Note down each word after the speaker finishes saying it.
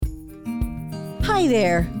Hi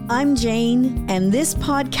there, I'm Jane, and this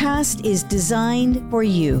podcast is designed for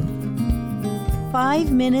you.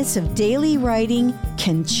 5 minutes of daily writing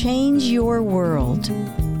can change your world.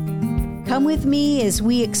 Come with me as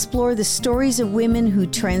we explore the stories of women who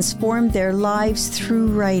transformed their lives through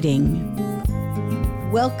writing.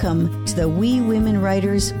 Welcome to the We Women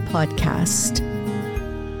Writers podcast.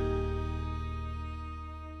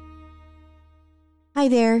 Hi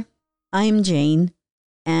there, I'm Jane,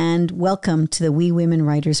 and welcome to the We Women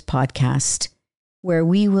Writers podcast, where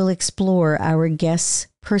we will explore our guests'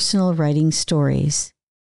 personal writing stories.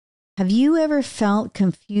 Have you ever felt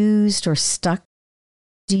confused or stuck?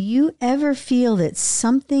 Do you ever feel that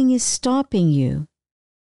something is stopping you,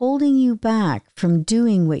 holding you back from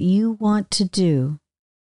doing what you want to do?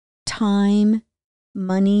 Time,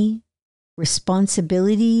 money,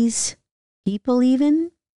 responsibilities, people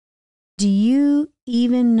even? Do you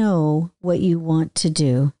even know what you want to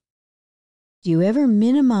do? Do you ever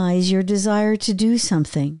minimize your desire to do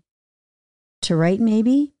something? To write,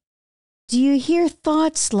 maybe? Do you hear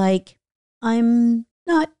thoughts like, I'm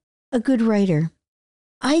not a good writer.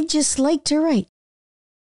 I just like to write.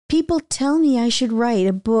 People tell me I should write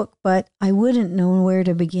a book, but I wouldn't know where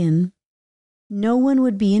to begin. No one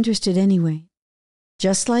would be interested anyway.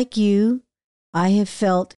 Just like you, I have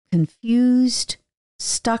felt confused,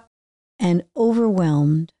 stuck, and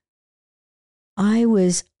overwhelmed. I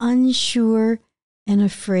was unsure and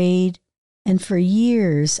afraid, and for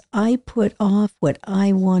years I put off what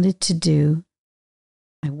I wanted to do.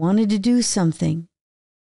 I wanted to do something.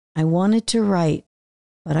 I wanted to write,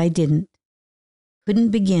 but I didn't.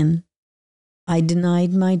 Couldn't begin. I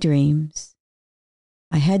denied my dreams.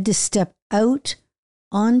 I had to step out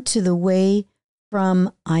onto the way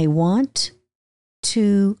from I want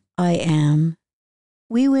to I am.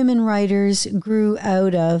 We Women Writers grew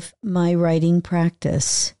out of my writing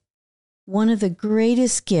practice. One of the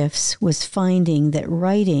greatest gifts was finding that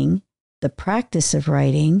writing, the practice of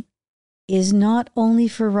writing, is not only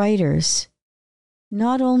for writers,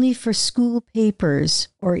 not only for school papers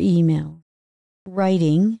or email.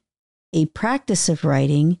 Writing, a practice of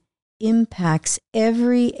writing, impacts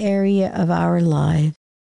every area of our lives.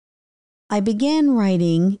 I began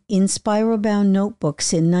writing in spiral-bound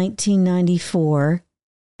notebooks in 1994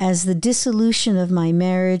 as the dissolution of my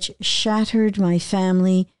marriage shattered my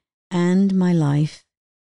family and my life.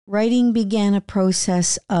 Writing began a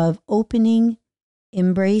process of opening,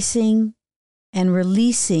 embracing, and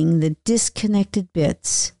releasing the disconnected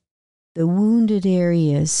bits, the wounded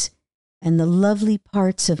areas, and the lovely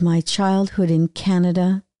parts of my childhood in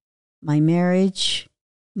Canada, my marriage,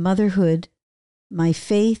 motherhood, my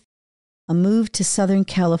faith, a move to Southern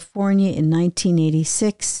California in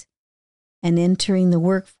 1986, and entering the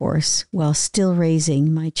workforce while still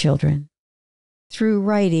raising my children. Through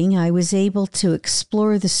writing, I was able to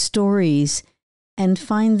explore the stories and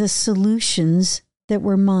find the solutions that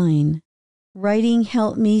were mine. Writing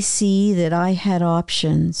helped me see that I had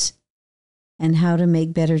options and how to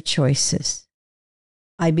make better choices.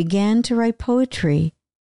 I began to write poetry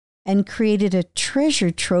and created a treasure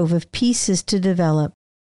trove of pieces to develop.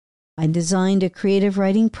 I designed a creative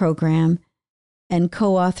writing program and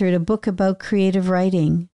co-authored a book about creative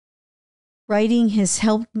writing. Writing has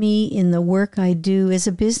helped me in the work I do as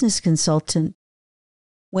a business consultant.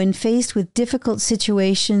 When faced with difficult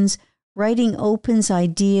situations, writing opens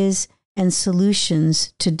ideas and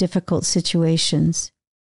solutions to difficult situations.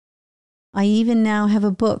 I even now have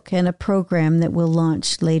a book and a program that will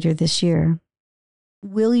launch later this year.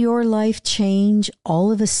 Will your life change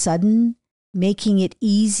all of a sudden, making it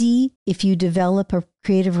easy if you develop a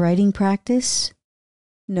creative writing practice?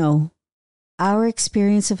 No, our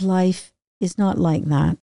experience of life is not like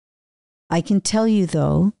that. I can tell you,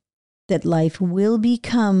 though, that life will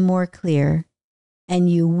become more clear, and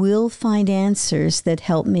you will find answers that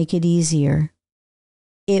help make it easier.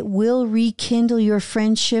 It will rekindle your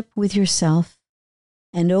friendship with yourself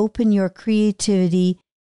and open your creativity,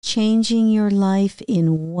 changing your life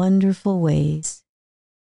in wonderful ways.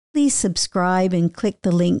 Please subscribe and click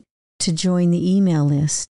the link to join the email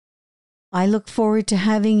list. I look forward to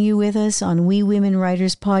having you with us on We Women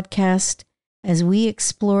Writers podcast as we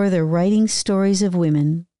explore the writing stories of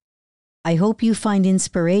women. I hope you find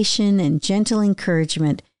inspiration and gentle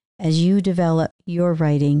encouragement as you develop your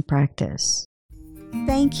writing practice.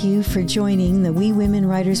 Thank you for joining the We Women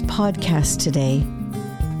Writers podcast today.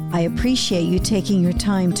 I appreciate you taking your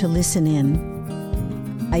time to listen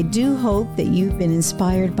in. I do hope that you've been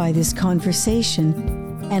inspired by this conversation,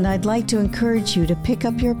 and I'd like to encourage you to pick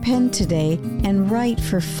up your pen today and write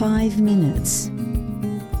for 5 minutes.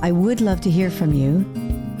 I would love to hear from you.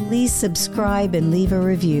 Please subscribe and leave a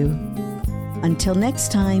review. Until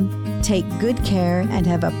next time, take good care and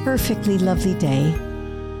have a perfectly lovely day.